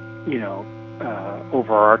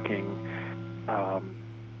 overarching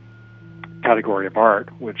category of art,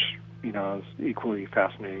 which is equally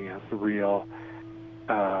fascinating as the real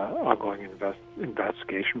ongoing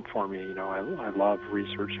investigation for me. I love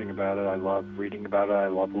researching about it. I love reading about it. I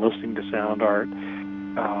love listening to sound art,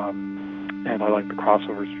 and I like the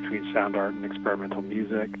crossovers between sound art and experimental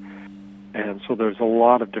music. And so there's a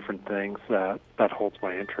lot of different things that holds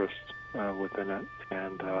my interest within it.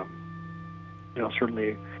 And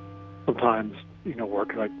certainly sometimes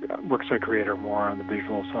works I create are more on the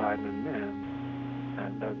visual side, and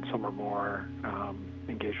then some are more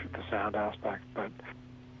engaged with the sound aspect. But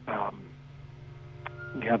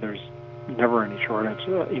there's never any shortage.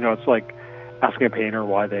 It's like asking a painter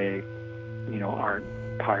why they aren't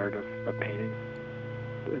tired of painting.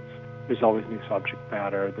 There's always new subject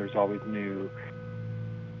matter. There's always new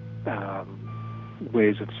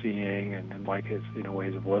ways of seeing, and in my case,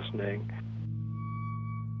 ways of listening.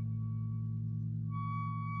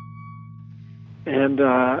 And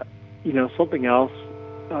something else.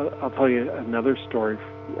 I'll tell you another story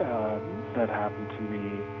that happened to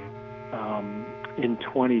me. In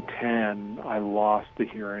 2010, I lost the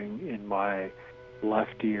hearing in my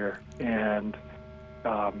left ear, and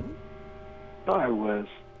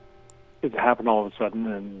it happened all of a sudden,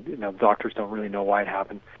 and doctors don't really know why it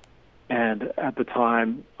happened. And at the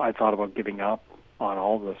time, I thought about giving up on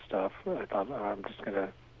all this stuff. I thought, I'm just going to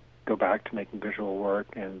go back to making visual work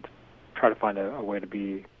and try to find a way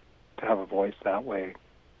to have a voice that way.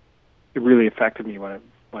 It really affected me when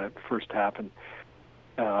it first happened.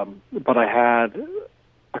 But I had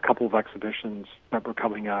a couple of exhibitions that were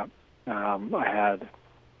coming up. I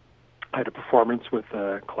had a performance with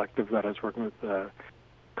a collective that I was working with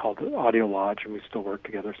called Audio Lodge, and we still work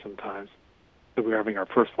together sometimes. So we were having our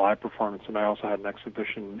first live performance, and I also had an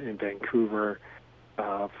exhibition in Vancouver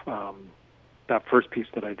of that first piece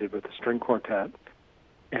that I did with the string quartet,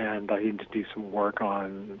 and I needed to do some work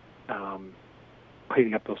on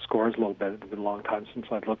cleaning up those scores a little bit. It had been a long time since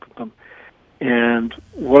I'd looked at them. And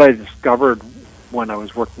what I discovered when I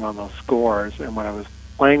was working on those scores and when I was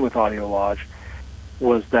playing with Audio Lodge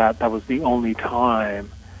was that was the only time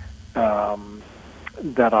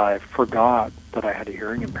that I forgot that I had a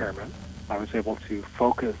hearing impairment. I was able to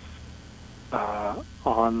focus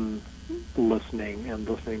on listening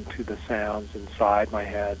to the sounds inside my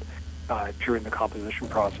head during the composition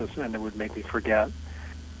process, and it would make me forget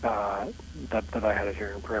that I had a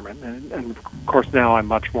hearing impairment. And of course now I'm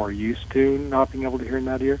much more used to not being able to hear in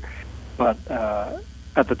that ear, but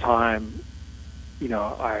at the time,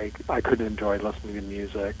 I couldn't enjoy listening to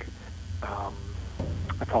music.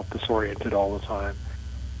 I felt disoriented all the time,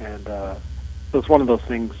 and so it's one of those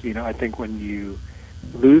things. I think when you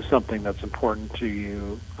lose something that's important to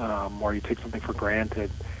you, or you take something for granted,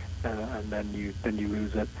 and then you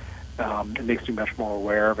lose it, it makes you much more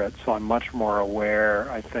aware of it. So I'm much more aware,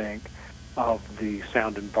 I think, of the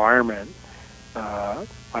sound environment,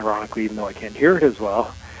 ironically, even though I can't hear it as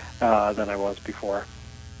well, than I was before.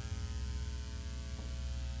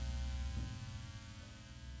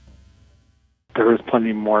 There is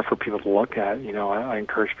plenty more for people to look at. I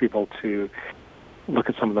encourage people to look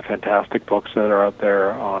at some of the fantastic books that are out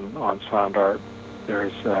there on sound art.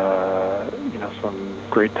 There's some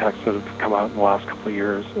great texts that have come out in the last couple of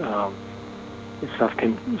years. Seth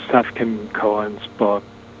Kim Cohen's book,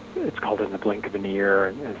 it's called In the Blink of an Ear,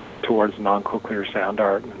 and towards non-cochlear sound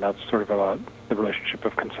art, and that's sort of about the relationship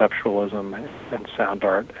of conceptualism and sound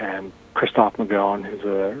art. And Christophe McGowan, who's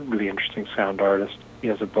a really interesting sound artist, he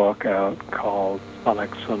has a book out called Sonic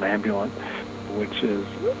Somnambulant,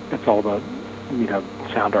 it's all about,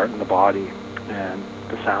 sound art in the body and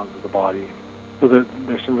the sounds of the body. So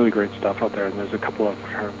there's some really great stuff out there, and there's a couple of,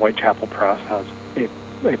 Whitechapel Press has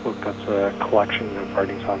a book that's a collection of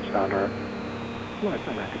writings on sound art, and I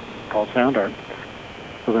think it's called Sound Art.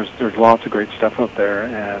 So there's lots of great stuff out there,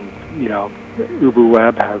 and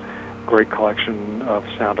UberWeb has a great collection of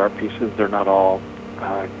sound art pieces. They're not all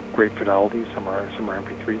great fidelity. Some are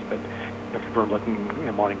MP3s, but if people are looking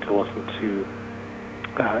and wanting to listen to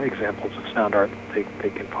examples of sound art, they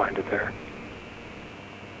can find it there.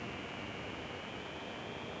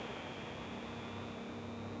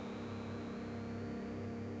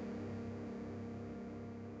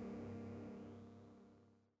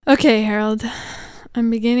 Okay, Harold. I'm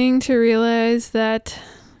beginning to realize that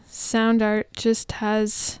sound art just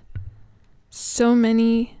has so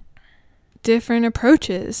many different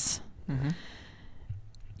approaches. Mm-hmm.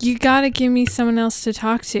 You gotta give me someone else to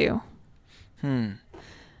talk to.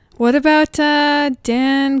 What about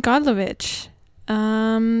Dan Godlovich?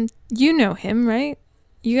 You know him, right?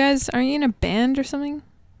 You guys, are you in a band or something?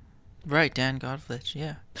 Right, Dan Godlovich,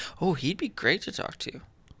 yeah. Oh, he'd be great to talk to.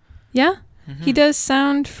 Yeah? Mm-hmm. He does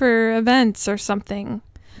sound for events or something.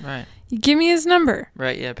 Right. You give me his number.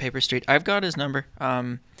 Right, yeah, Paper Street. I've got his number.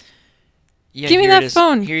 Yeah, give me that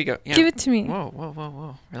phone. Here you go. Yeah. Give it to me.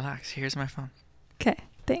 Whoa. Relax. Here's my phone. Okay,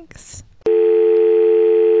 thanks.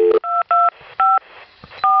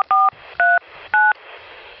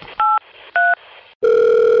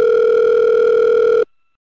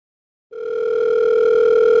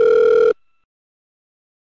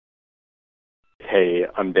 Hey,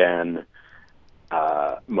 I'm Dan.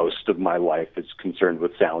 Most of my life is concerned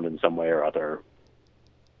with sound in some way or other.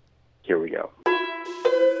 Here we go.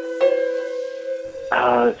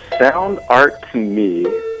 Sound art to me,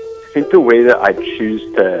 I think the way that I choose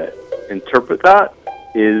to interpret that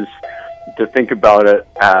is to think about it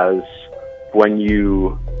as when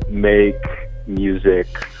you make music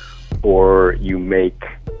or you make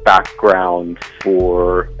background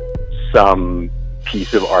for some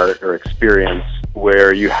piece of art or experience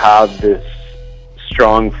where you have this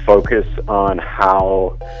strong focus on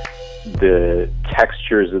how the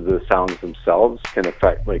textures of the sounds themselves can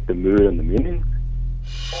affect like the mood and the meaning.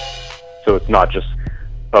 So it's not just,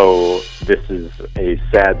 oh, this is a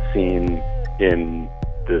sad scene in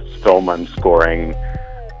this film I'm scoring,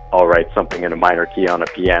 I'll write something in a minor key on a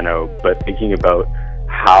piano, but thinking about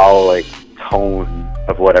how like tone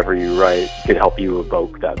of whatever you write could help you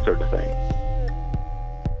evoke that sort of thing.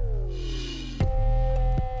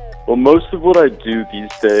 Well, most of what I do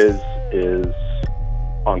these days is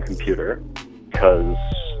on computer because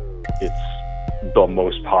it's the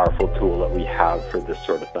most powerful tool that we have for this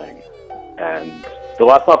sort of thing. And the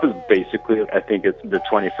laptop is basically, I think it's the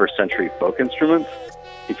 21st century folk instrument.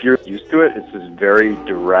 If you're used to it, it's this very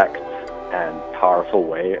direct and powerful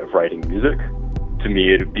way of writing music. To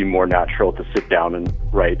me, it'd be more natural to sit down and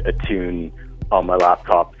write a tune on my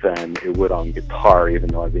laptop than it would on guitar, even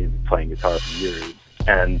though I've been playing guitar for years.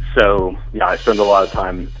 And so, yeah, I spend a lot of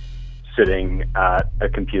time sitting at a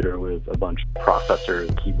computer with a bunch of processors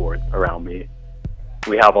and keyboards around me.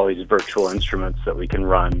 We have all these virtual instruments that we can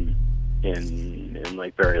run in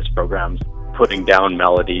like various programs, putting down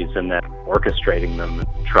melodies and then orchestrating them,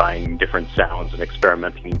 trying different sounds and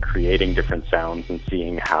experimenting and creating different sounds and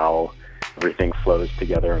seeing how everything flows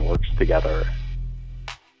together and works together.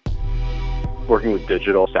 Working with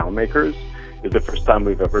digital sound makers is the first time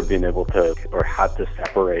we've ever been able to, or had to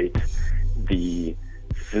separate the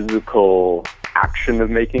physical action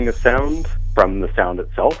of making a sound from the sound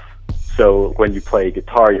itself. So when you play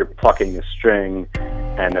guitar, you're plucking a string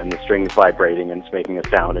and then the string's vibrating and it's making a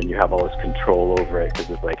sound and you have all this control over it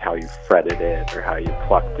because of like how you fretted it or how you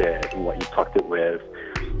plucked it and what you plucked it with.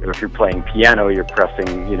 Or if you're playing piano, you're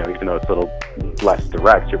pressing, even though it's a little less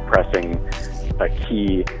direct, you're pressing a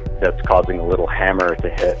key that's causing a little hammer to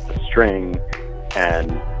hit a string, and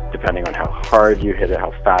depending on how hard you hit it,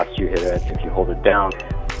 how fast you hit it, if you hold it down,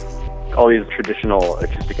 all these traditional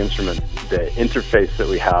acoustic instruments, the interface that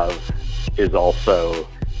we have is also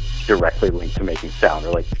directly linked to making sound,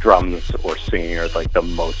 or like drums or singing are like the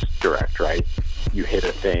most direct, right? You hit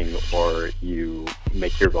a thing or you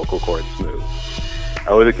make your vocal cords move.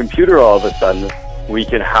 And with a computer, all of a sudden, we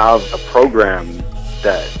can have a program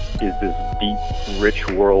that is this deep, rich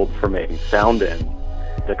world for making sound in.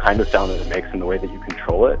 The kind of sound that it makes and the way that you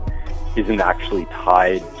control it isn't actually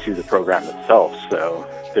tied to the program itself. So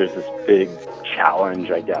there's this big challenge,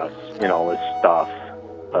 I guess, in all this stuff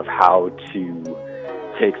of how to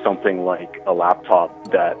take something like a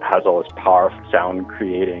laptop that has all this powerful sound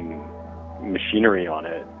creating machinery on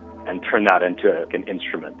it and turn that into an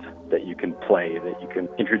instrument that you can play, that you can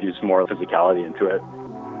introduce more physicality into it.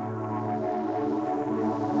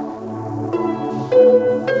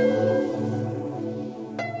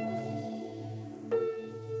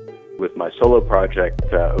 With my solo project,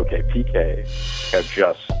 OKPK, I've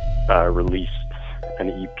just released an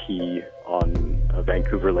EP on a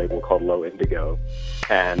Vancouver label called Low Indigo,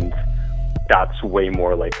 and that's way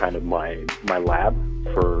more like kind of my lab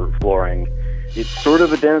for exploring. It's sort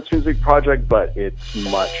of a dance music project, but it's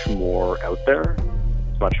much more out there.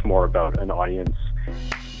 It's much more about an audience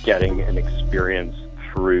getting an experience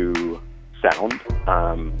through sound.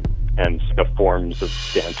 And the forms of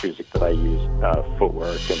dance music that I use,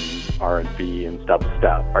 footwork and R&B and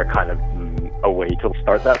dubstep, are kind of a way to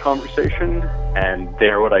start that conversation. And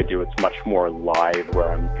there what I do, it's much more live, where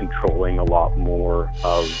I'm controlling a lot more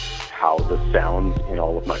of how the sounds in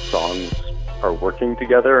all of my songs are working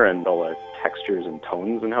together, and all the textures and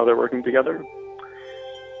tones and how they're working together.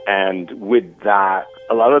 And with that,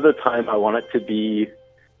 a lot of the time I want it to be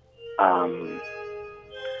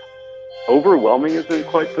overwhelming isn't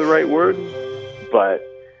quite the right word, but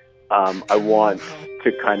I want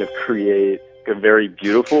to kind of create a very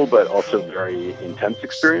beautiful but also very intense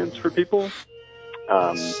experience for people,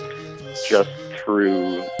 just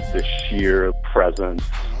through the sheer presence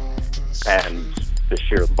and the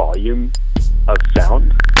sheer volume of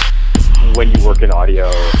sound. When you work in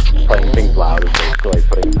audio, playing things loud is basically like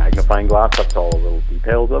putting a magnifying glass up to all the little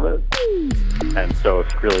details of it. And so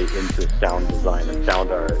if you're really into sound design and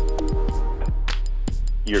sound art,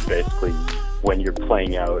 you're basically, when you're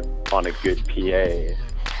playing out on a good PA,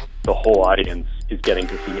 the whole audience is getting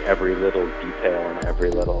to see every little detail and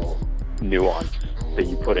every little nuance that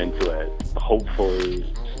you put into it.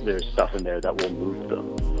 Hopefully there's stuff in there that will move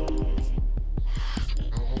them.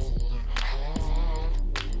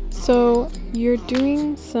 So you're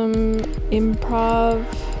doing some improv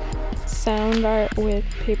sound art with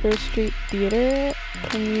Paper Street Theatre.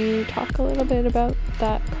 Can you talk a little bit about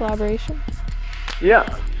that collaboration?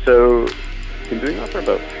 Yeah, so I've been doing that for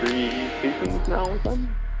about 3 seasons now with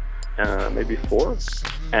them, maybe 4.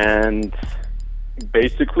 And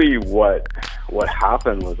basically what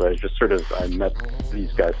happened was I met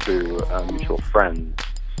these guys through a mutual friend,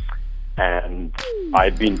 and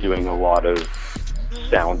I'd been doing a lot of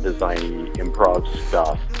sound design improv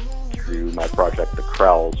stuff through my project The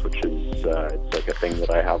Krells, which is it's like a thing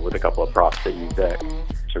that I have with a couple of props at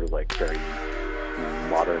UVic, sort of like very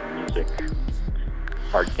modern music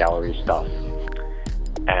art gallery stuff.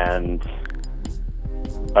 And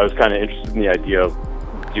I was kind of interested in the idea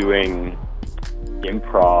of doing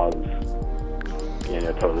improv in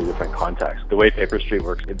a totally different context. The way Paper Street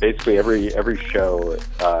works, basically every show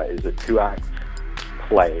is a 2-act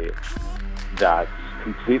play that's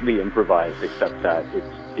completely improvised, except that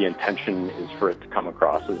the intention is for it to come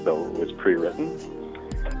across as though it was pre-written.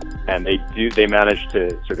 And they manage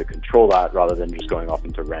to sort of control that rather than just going off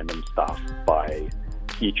into random stuff. By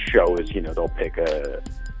each show is, they'll pick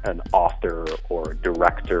an author or a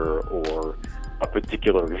director or a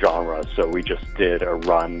particular genre. So we just did a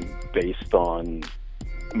run based on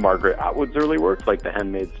Margaret Atwood's early work, like The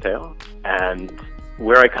Handmaid's Tale. And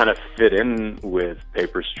where I kind of fit in with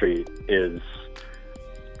Paper Street is,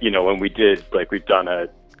 when we did, we've done a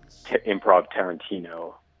improv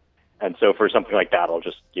Tarantino. And so for something like that, I'll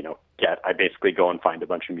just, I basically go and find a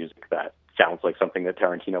bunch of music that sounds like something that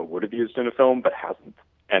Tarantino would have used in a film, but hasn't.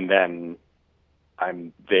 And then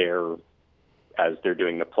I'm there as they're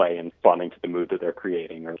doing the play and responding to the mood that they're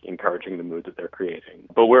creating or encouraging the mood that they're creating.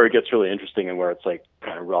 But where it gets really interesting and where it's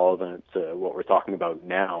kind of relevant to what we're talking about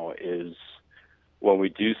now is when we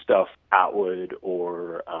do stuff Atwood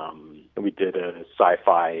or we did a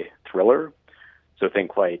sci-fi thriller. So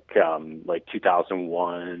think like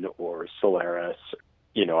 2001 or Solaris.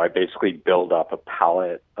 I basically build up a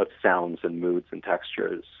palette of sounds and moods and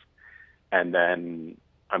textures, and then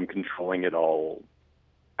I'm controlling it all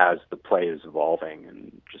as the play is evolving.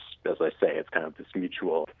 And just as I say, it's kind of this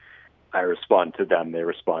mutual, I respond to them, they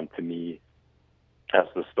respond to me as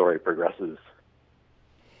the story progresses.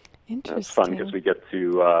 Interesting. It's fun because we get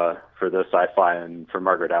to, for the sci-fi and for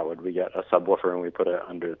Margaret Atwood, we get a subwoofer and we put it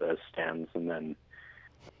under the stands, and then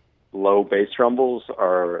low bass rumbles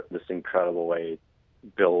are this incredible way to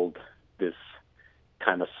build this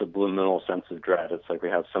kind of subliminal sense of dread. It's like we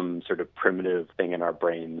have some sort of primitive thing in our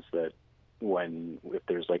brains that if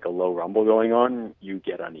there's a low rumble going on, you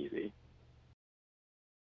get uneasy.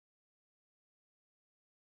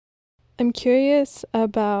 I'm curious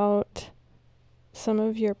about some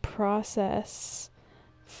of your process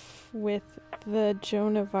with the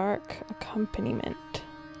Joan of Arc accompaniment?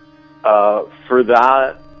 For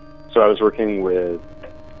that, so I was working with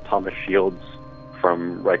Thomas Shields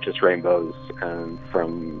from Righteous Rainbows and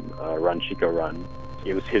from Run Chico Run.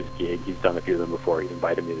 It was his gig. He's done a few of them before. He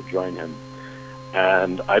invited me to join him.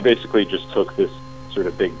 And I basically just took this sort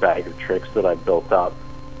of big bag of tricks that I built up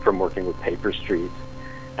from working with Paper Street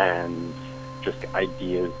and just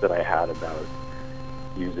ideas that I had about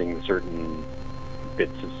using certain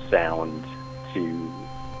bits of sound to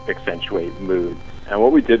accentuate moods. And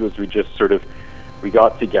what we did was we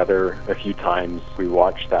got together a few times, we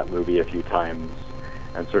watched that movie a few times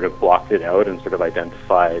and sort of blocked it out and sort of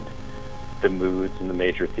identified the moods and the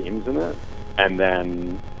major themes in it. And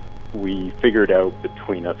then we figured out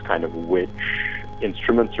between us kind of which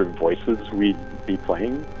instruments or voices we'd be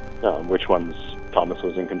playing, which ones Thomas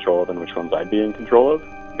was in control of and which ones I'd be in control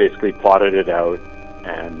of. Basically plotted it out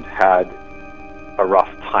and had a rough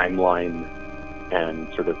timeline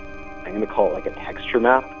and sort of, I'm going to call it like a texture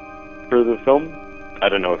map for the film. I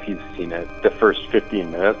don't know if you've seen it. The first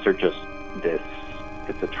 15 minutes are just this,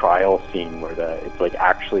 it's a trial scene where it's like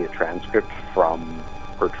actually a transcript from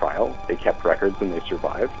her trial. They kept records and they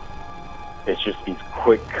survived. It's just these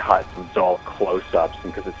quick cuts, it's all close-ups,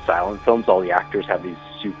 and because it's silent films, all the actors have these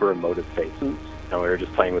super emotive faces. And we were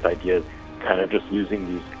just playing with ideas, kind of just using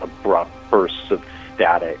these abrupt bursts of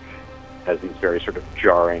static as these very sort of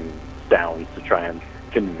jarring sounds to try and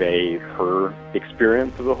convey her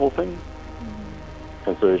experience of the whole thing.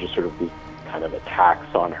 And so there's just sort of these kind of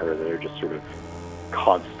attacks on her that are just sort of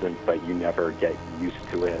constant, but you never get used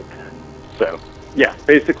to it. And so, yeah,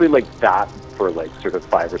 basically like that for like sort of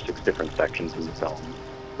 5 or 6 different sections in the film.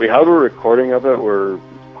 We have a recording of it. We're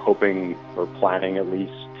hoping, or planning at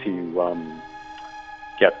least, to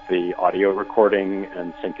get the audio recording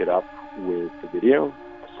and sync it up with the video,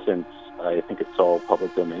 since I think it's all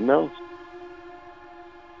public domain now.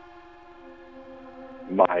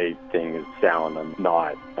 My thing is sound. I'm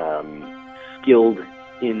not skilled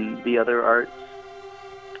in the other arts,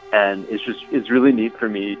 and it's really neat for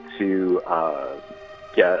me to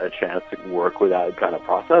get a chance to work with that kind of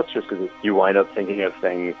process, just because you wind up thinking of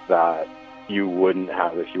things that you wouldn't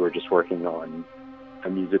have if you were just working on a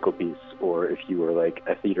musical piece, or if you were like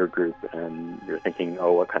a theater group and you're thinking,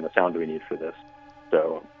 oh, what kind of sound do we need for this?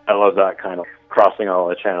 So I love that kind of crossing all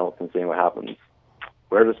the channels and seeing what happens.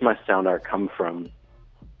 Where does my sound art come from?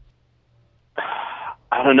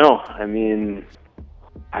 I don't know. I mean,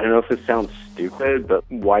 I don't know if this sounds stupid, but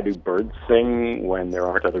why do birds sing when there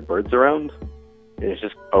aren't other birds around? It's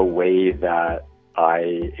just a way that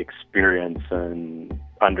I experience and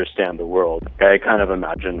understand the world. I kind of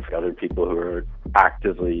imagine for other people who are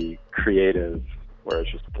actively creative, where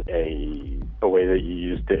it's just a way that you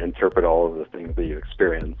use to interpret all of the things that you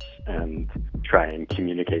experience and try and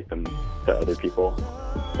communicate them to other people.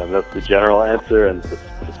 And that's the general answer, and the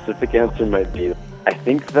specific answer might be, I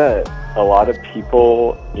think that a lot of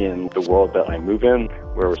people in the world that I move in,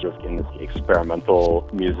 where we're sort of in this experimental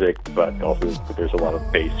music, but also there's a lot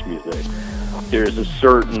of bass music, there's a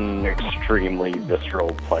certain extremely visceral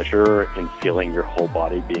pleasure in feeling your whole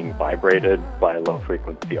body being vibrated by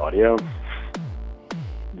low-frequency audio.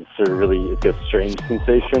 It's a strange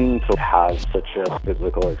sensation to have such a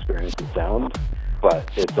physical experience of sound, but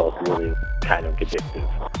it's also really kind of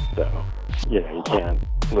addictive. So, you can't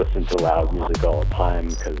listen to loud music all the time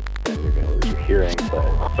because then you're going to lose your hearing,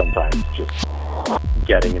 but sometimes just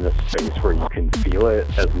getting in a space where you can feel it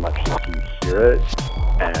as much as you hear it,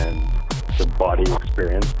 and the body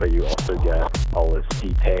experience, but you also get all this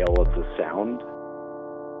detail of the sound.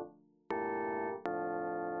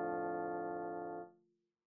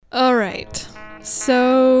 All right.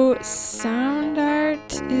 So sound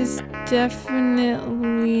art is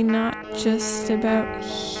definitely not just about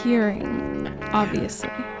hearing, obviously.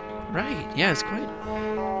 Right. Yeah, it's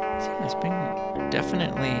been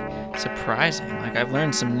definitely surprising. Like, I've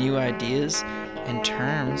learned some new ideas and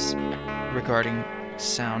terms regarding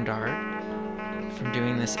sound art from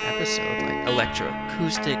doing this episode, like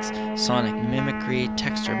electroacoustics, sonic mimicry,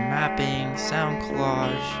 texture mapping, sound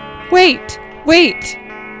collage. Wait!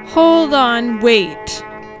 Hold on, wait.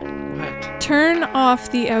 What? Turn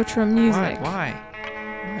off the outro music. Why?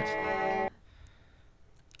 What?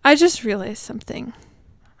 I just realized something.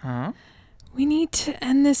 Huh? We need to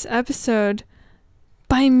end this episode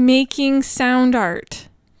by making sound art.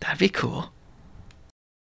 That'd be cool.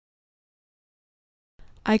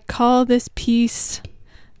 I call this piece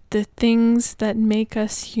The Things That Make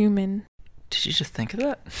Us Human. Did you just think of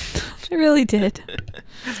that? I really did.